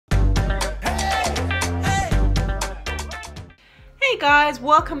Guys,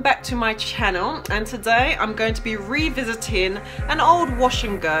 welcome back to my channel, and today I'm going to be revisiting an old wash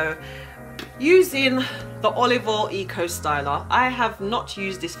and go using the Olive Oil Ecostyler. I have not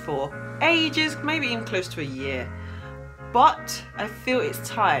used this for ages, maybe even close to a year, but I feel it's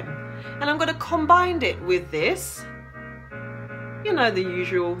time, and I'm going to combine it with this, you know, the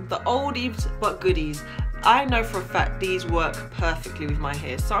usual, the oldies but goodies. I know for a fact these work perfectly with my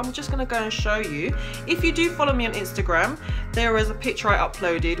hair, so I'm just going to go and show you. If you do follow me on Instagram, there is a picture I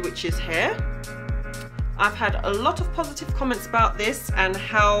uploaded which is hair. I've had a lot of positive comments about this and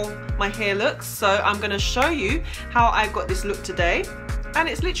how my hair looks, so I'm going to show you how I got this look today, and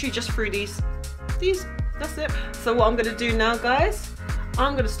it's literally just through these, that's it. So what I'm going to do now, guys,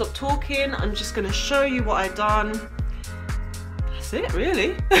 I'm going to stop talking. I'm just going to show you what I've done. It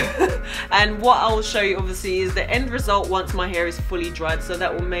really. And what I'll show you obviously is the end result once my hair is fully dried, so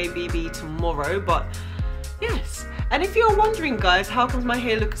that will maybe be tomorrow, but yes. And if you're wondering, guys, how comes my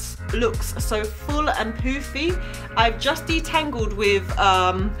hair looks so full and poofy, I've just detangled with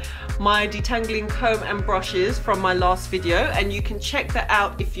my detangling comb and brushes from my last video, and you can check that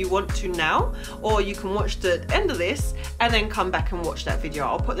out if you want to now, or you can watch the end of this and then come back and watch that video.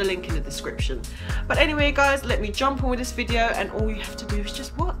 I'll put the link in the description. But anyway, guys, let me jump on with this video, and all you have to do is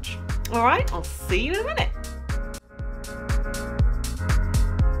just watch. All right, I'll see you in a minute.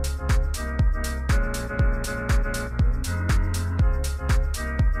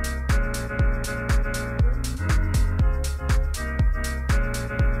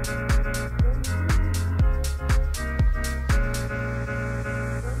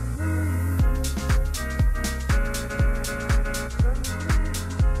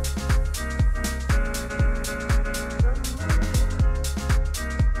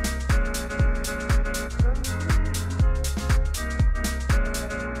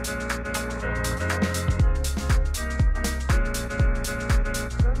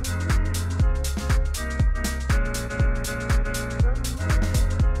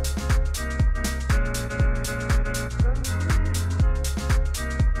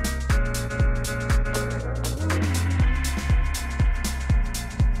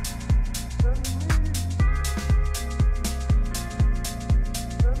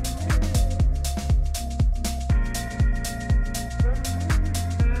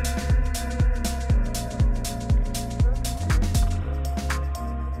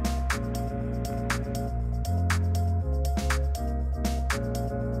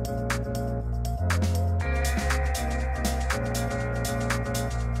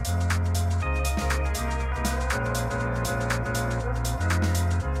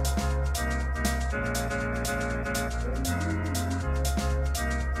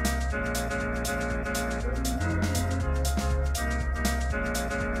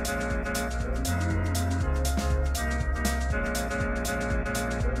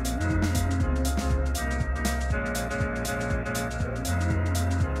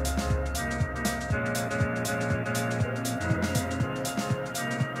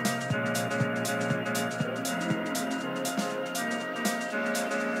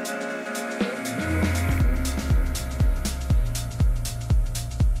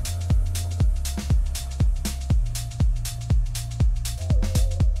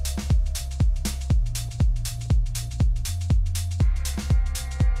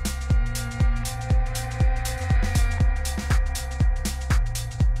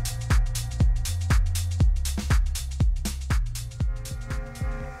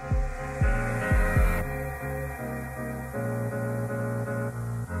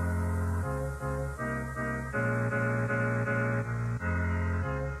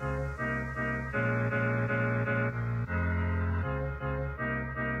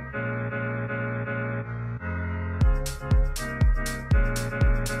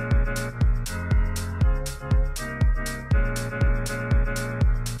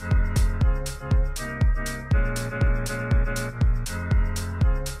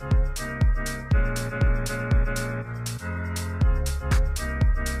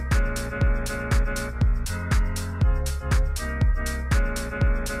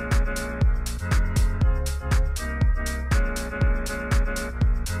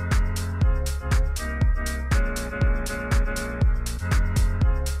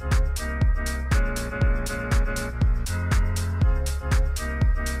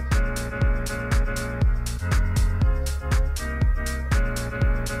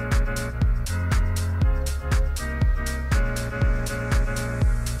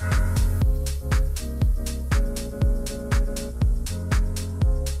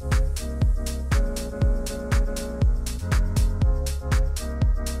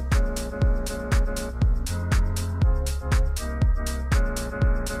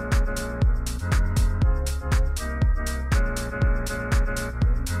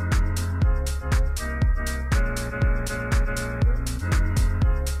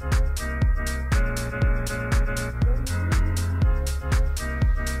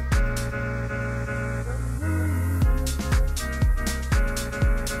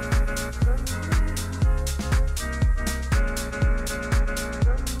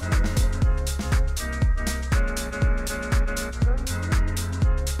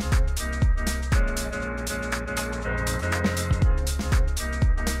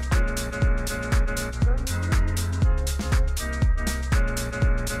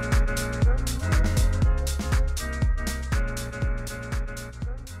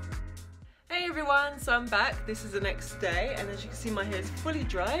 so I'm back. This is the next day, and as you can see, my hair is fully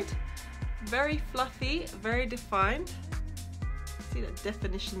dried. Very fluffy, very defined. See that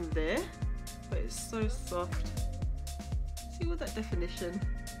definition there? But it's so soft. See all that definition?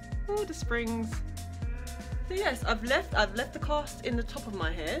 All the springs. So yes, I've left the cast in the top of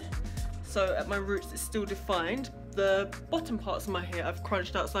my hair. So at my roots it's still defined. The bottom parts of my hair I've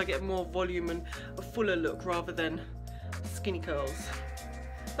crunched out so I get more volume and a fuller look rather than skinny curls.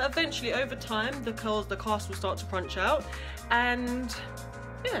 But eventually over time the cast will start to crunch out, and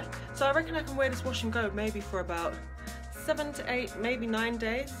yeah, so I reckon I can wear this wash and go maybe for about 7 to 8, maybe 9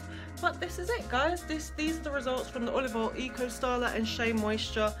 days. But this is it, guys. These are the results from the Olive Oil Ecostyler and Shea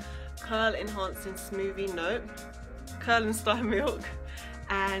Moisture Curl Enhancing Smoothie Note Curl and Style Milk,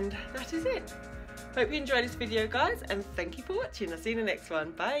 and that is it. Hope you enjoyed this video, guys, and thank you for watching. I'll see you in the next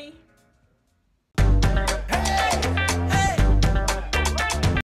one. Bye.